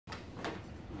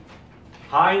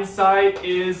Hindsight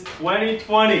is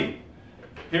 2020.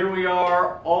 Here we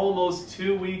are, almost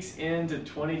 2 weeks into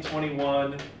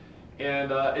 2021,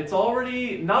 and it's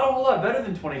already not a whole lot better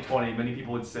than 2020, many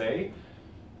people would say.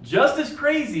 Just as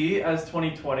crazy as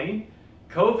 2020,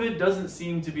 COVID doesn't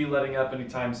seem to be letting up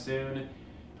anytime soon.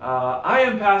 I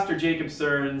am Pastor Jacob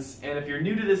Stearns, and if you're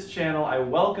new to this channel, I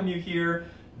welcome you here.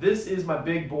 This is my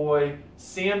big boy,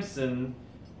 Samson,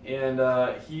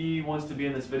 and he wants to be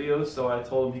in this video, so I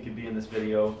told him he could be in this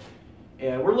video.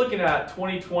 And we're looking at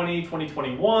 2020,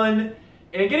 2021,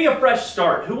 and getting a fresh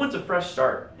start. Who wants a fresh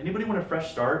start? Anybody want a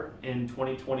fresh start in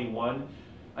 2021?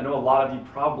 I know a lot of you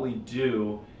probably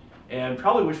do, and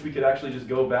probably wish we could actually just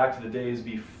go back to the days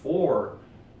before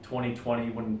 2020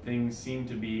 when things seemed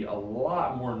to be a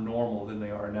lot more normal than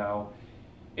they are now.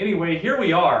 Anyway, here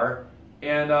we are,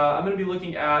 and I'm going to be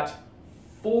looking at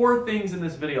 4 things in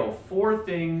this video. 4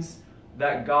 things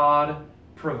that God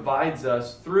provides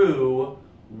us through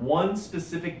one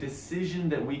specific decision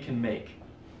that we can make.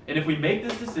 And if we make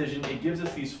this decision, it gives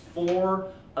us these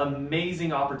 4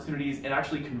 amazing opportunities and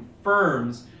actually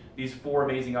confirms these 4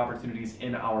 amazing opportunities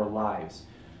in our lives.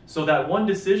 So that one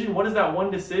decision, what is that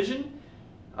one decision?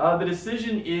 The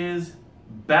decision is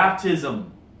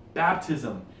baptism.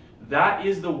 Baptism. That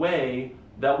is the way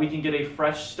that we can get a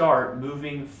fresh start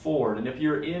moving forward. And if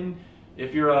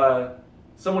you're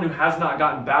someone who has not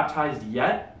gotten baptized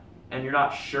yet, and you're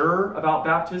not sure about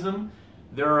baptism,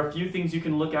 there are a few things you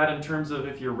can look at in terms of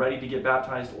if you're ready to get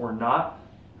baptized or not.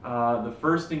 The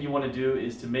first thing you want to do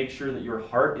is to make sure that your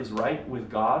heart is right with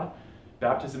God.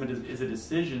 Baptism is a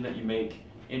decision that you make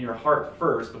in your heart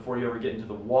first before you ever get into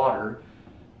the water.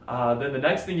 Then the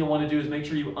next thing you'll want to do is make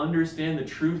sure you understand the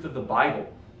truth of the Bible.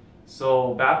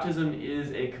 So baptism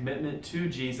is a commitment to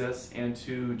Jesus and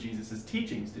to Jesus'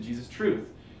 teachings, to Jesus' truth.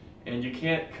 And you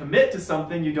can't commit to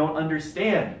something you don't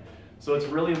understand. So it's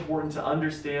really important to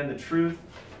understand the truth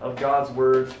of God's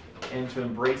word and to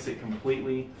embrace it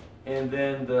completely. And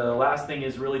then the last thing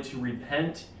is really to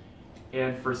repent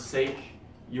and forsake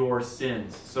your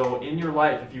sins. So in your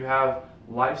life, if you have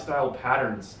lifestyle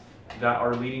patterns that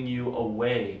are leading you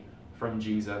away from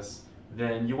Jesus,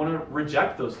 then you want to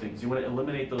reject those things. You want to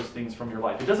eliminate those things from your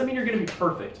life. It doesn't mean you're going to be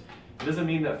perfect. It doesn't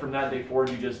mean that from that day forward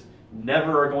you just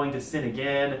never are going to sin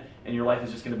again and your life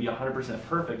is just going to be 100%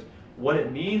 perfect. What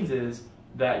it means is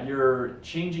that you're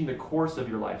changing the course of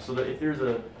your life, so that if there's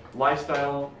a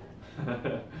lifestyle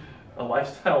a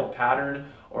lifestyle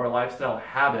pattern or a lifestyle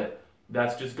habit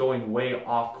that's just going way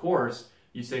off course,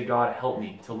 you say, God, help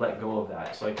me to let go of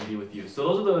that so I can be with you. So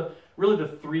those are really the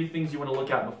 3 things you want to look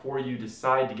at before you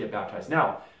decide to get baptized.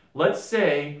 Now, let's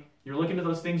say you're looking at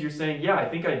those things, you're saying, yeah, I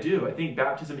think I do. I think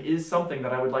baptism is something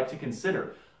that I would like to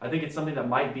consider. I think it's something that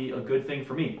might be a good thing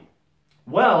for me.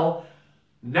 Well,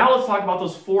 now let's talk about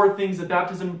those 4 things that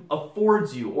baptism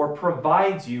affords you or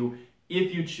provides you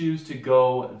if you choose to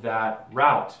go that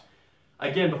route.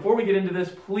 Again, before we get into this,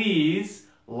 please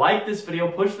like this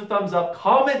video, push the thumbs up,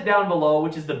 comment down below,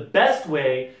 which is the best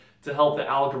way to help the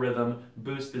algorithm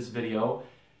boost this video.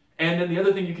 And then the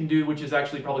other thing you can do, which is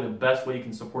actually probably the best way you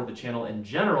can support the channel in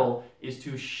general, is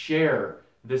to share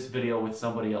this video with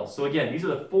somebody else. So again, these are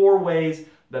the 4 ways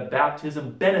that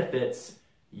baptism benefits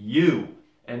you.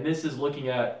 And this is looking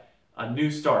at a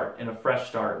new start and a fresh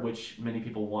start, which many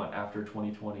people want after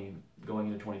 2020, going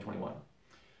into 2021.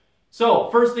 So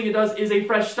first thing it does is a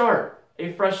fresh start.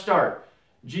 A fresh start.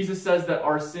 Jesus says that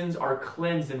our sins are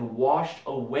cleansed and washed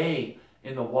away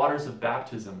in the waters of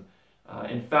baptism.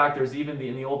 In fact, there's even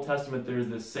in the Old Testament, there's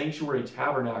this sanctuary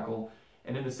tabernacle.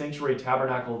 And in the sanctuary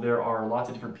tabernacle, there are lots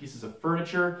of different pieces of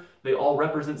furniture. They all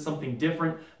represent something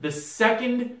different. The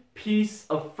second piece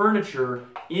of furniture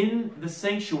in the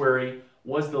sanctuary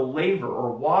was the laver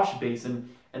or wash basin,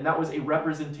 and that was a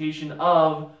representation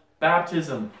of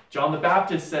baptism. John the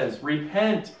Baptist says,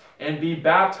 repent and be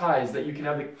baptized, that you can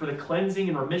have for the cleansing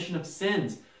and remission of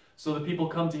sins. So the people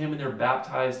come to him and they're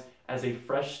baptized as a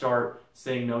fresh start,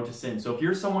 saying no to sin. So if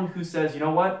you're someone who says, you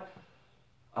know what,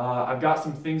 I've got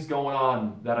some things going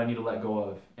on that I need to let go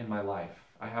of in my life.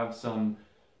 I have some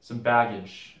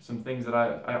baggage, some things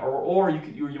that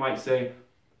you might say,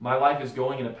 my life is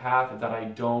going in a path that I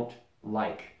don't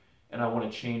like, and I want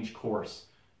to change course.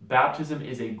 Baptism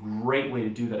is a great way to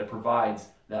do that. It provides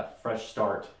that fresh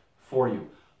start for you.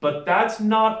 But that's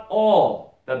not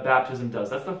all that baptism does.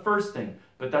 That's the first thing.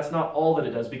 But that's not all that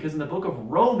it does, because in the book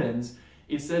of Romans,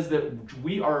 it says that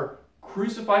we are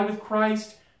crucified with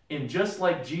Christ, and just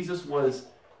like Jesus was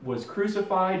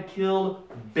crucified, killed,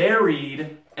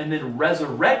 buried, and then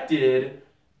resurrected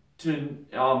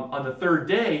on the 3rd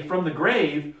day from the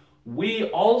grave, we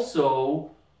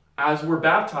also As we're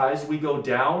baptized, we go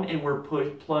down and we're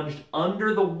plunged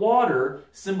under the water,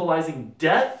 symbolizing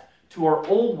death to our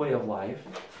old way of life,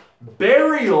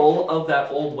 burial of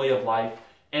that old way of life,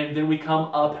 and then we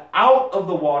come up out of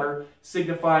the water,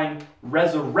 signifying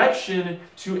resurrection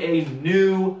to a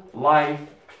new life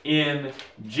in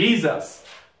Jesus.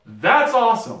 That's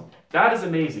awesome. That is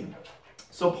amazing.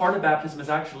 So part of baptism is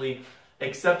actually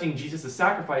accepting Jesus'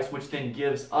 sacrifice, which then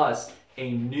gives us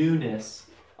a newness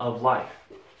of life.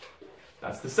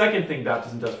 That's the second thing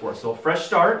baptism does for us. So a fresh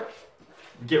start,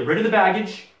 get rid of the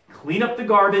baggage, clean up the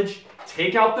garbage,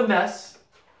 take out the mess,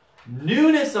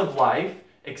 newness of life,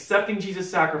 accepting Jesus'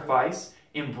 sacrifice,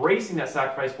 embracing that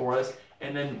sacrifice for us,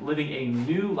 and then living a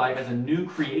new life as a new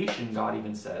creation, God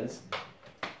even says.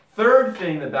 Third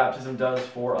thing that baptism does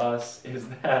for us is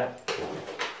that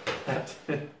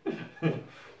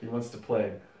he wants to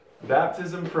play.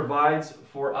 Baptism provides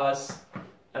for us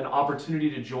an opportunity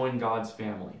to join God's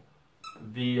family. I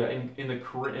think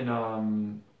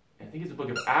it's the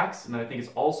book of Acts, and I think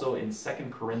it's also in 2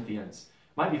 Corinthians.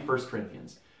 It might be 1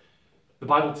 Corinthians. The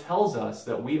Bible tells us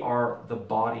that we are the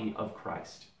body of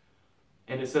Christ.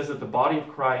 And it says that the body of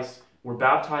Christ, we're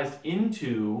baptized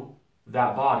into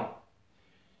that body.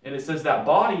 And it says that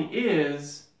body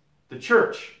is the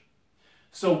church.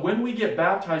 So when we get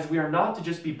baptized, we are not to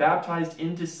just be baptized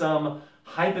into some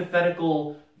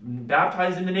hypothetical,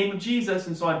 baptized in the name of Jesus,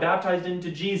 and so I'm baptized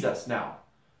into Jesus now.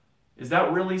 Is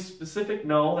that really specific?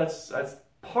 No, that's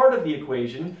part of the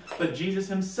equation, but Jesus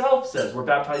himself says we're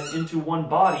baptized into one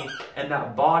body, and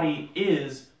that body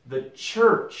is the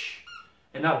church.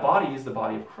 And that body is the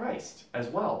body of Christ as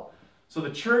well. So the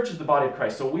church is the body of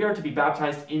Christ. So we are to be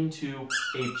baptized into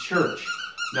a church.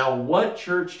 Now, what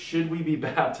church should we be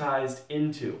baptized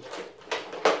into?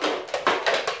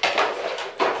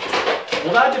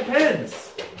 Well, that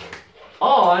depends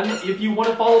on if you want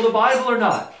to follow the Bible or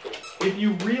not. If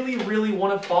you really, really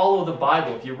want to follow the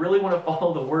Bible, if you really want to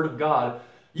follow the Word of God,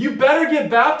 you better get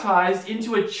baptized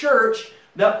into a church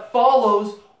that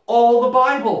follows all the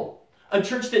Bible. A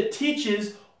church that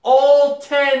teaches all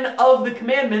 10 of the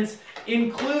commandments,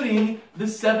 including the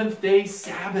seventh-day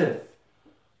Sabbath.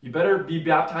 You better be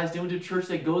baptized into a church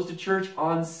that goes to church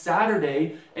on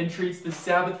Saturday and treats the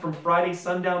Sabbath from Friday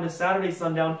sundown to Saturday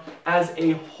sundown as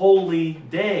a holy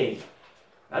day.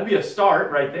 That'd be a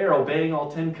start right there, obeying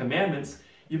all 10 commandments.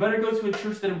 You better go to a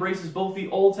church that embraces both the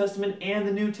Old Testament and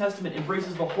the New Testament,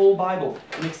 embraces the whole Bible,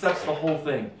 and accepts the whole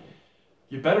thing.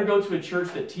 You better go to a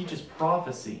church that teaches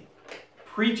prophecy,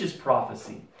 preaches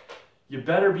prophecy. You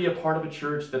better be a part of a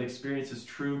church that experiences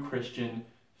true Christian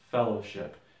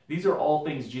fellowship. These are all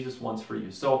things Jesus wants for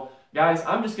you. So, guys,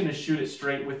 I'm just going to shoot it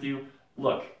straight with you.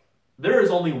 Look, there is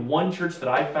only one church that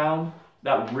I found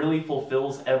that really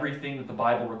fulfills everything that the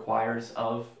Bible requires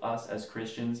of us as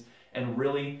Christians and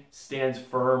really stands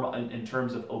firm in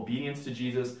terms of obedience to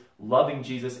Jesus, loving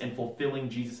Jesus, and fulfilling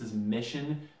Jesus'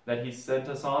 mission that he sent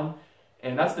us on.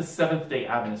 And that's the Seventh-day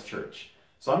Adventist Church.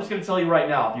 So I'm just going to tell you right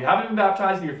now, if you haven't been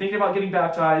baptized and you're thinking about getting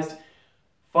baptized,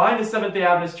 find a Seventh-day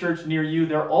Adventist church near you.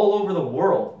 They're all over the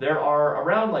world. There are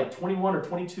around like 21 or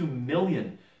 22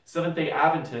 million Seventh-day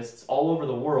Adventists all over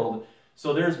the world.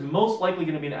 So there's most likely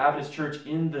going to be an Adventist church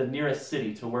in the nearest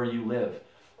city to where you live.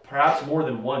 Perhaps more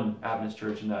than one Adventist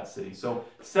church in that city. So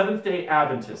Seventh-day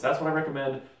Adventist, that's what I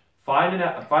recommend. Find an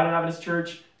Adventist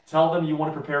church. Tell them you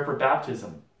want to prepare for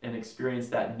baptism and experience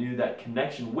that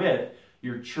connection with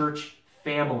your church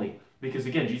family. Because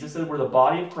again, Jesus said we're the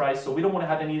body of Christ, so we don't want to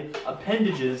have any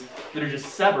appendages that are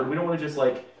just severed. We don't want to just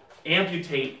like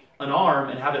amputate an arm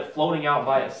and have it floating out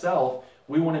by itself.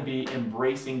 We want to be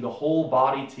embracing the whole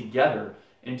body together.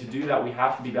 And to do that, we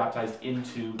have to be baptized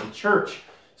into the church.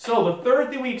 So the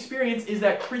third thing we experience is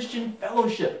that Christian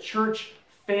fellowship. Church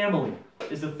family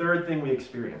is the third thing we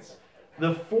experience.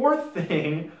 The fourth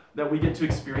thing that we get to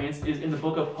experience is in the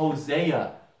book of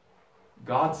Hosea.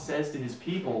 God says to his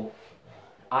people,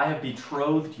 I have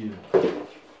betrothed you.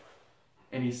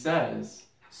 And he says,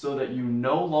 so that you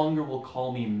no longer will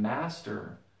call me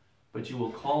master, but you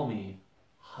will call me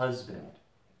husband.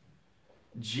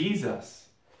 Jesus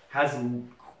has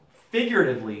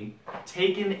figuratively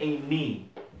taken a knee.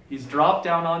 He's dropped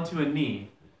down onto a knee.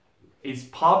 He's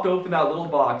popped open that little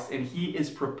box, and he is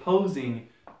proposing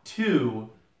to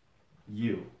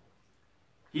you.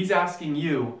 He's asking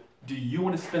you, do you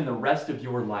want to spend the rest of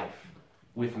your life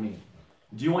with me?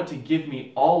 Do you want to give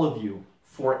me all of you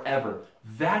forever?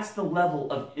 That's the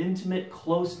level of intimate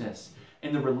closeness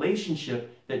and the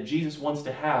relationship that Jesus wants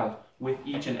to have with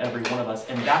each and every one of us.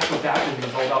 And that's what baptism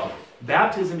is all about.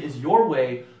 Baptism is your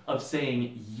way of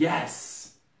saying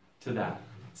yes to that.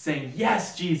 saying,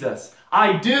 yes, Jesus,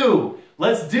 I do.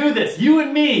 Let's do this. You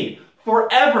and me,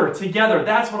 forever together.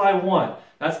 That's what I want.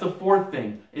 That's the fourth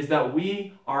thing, is that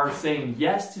we are saying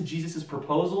yes to Jesus'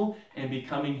 proposal and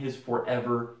becoming his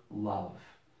forever love.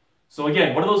 So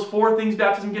again, what are those four things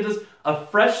baptism gives us? A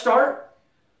fresh start,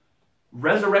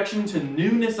 resurrection to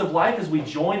newness of life as we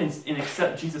join and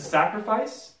accept Jesus'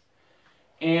 sacrifice,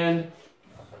 and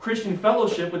Christian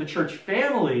fellowship with the church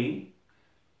family,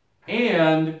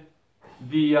 and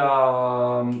the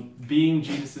being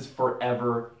Jesus'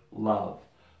 forever love.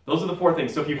 Those are the four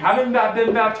things. So if you haven't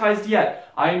been baptized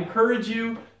yet, I encourage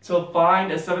you to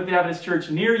find a Seventh-day Adventist church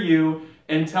near you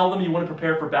and tell them you want to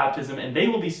prepare for baptism, and they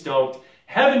will be stoked.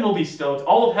 Heaven will be stoked.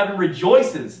 All of heaven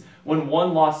rejoices when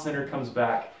one lost sinner comes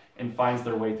back and finds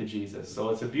their way to Jesus. So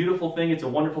it's a beautiful thing. It's a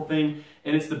wonderful thing.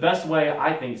 And it's the best way,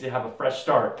 I think, to have a fresh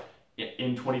start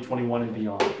in 2021 and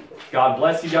beyond. God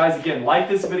bless you guys. Again, like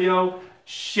this video,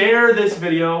 share this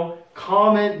video,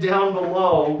 comment down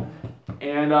below,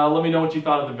 and let me know what you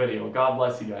thought of the video. God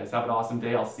bless you guys. Have an awesome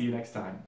day. I'll see you next time.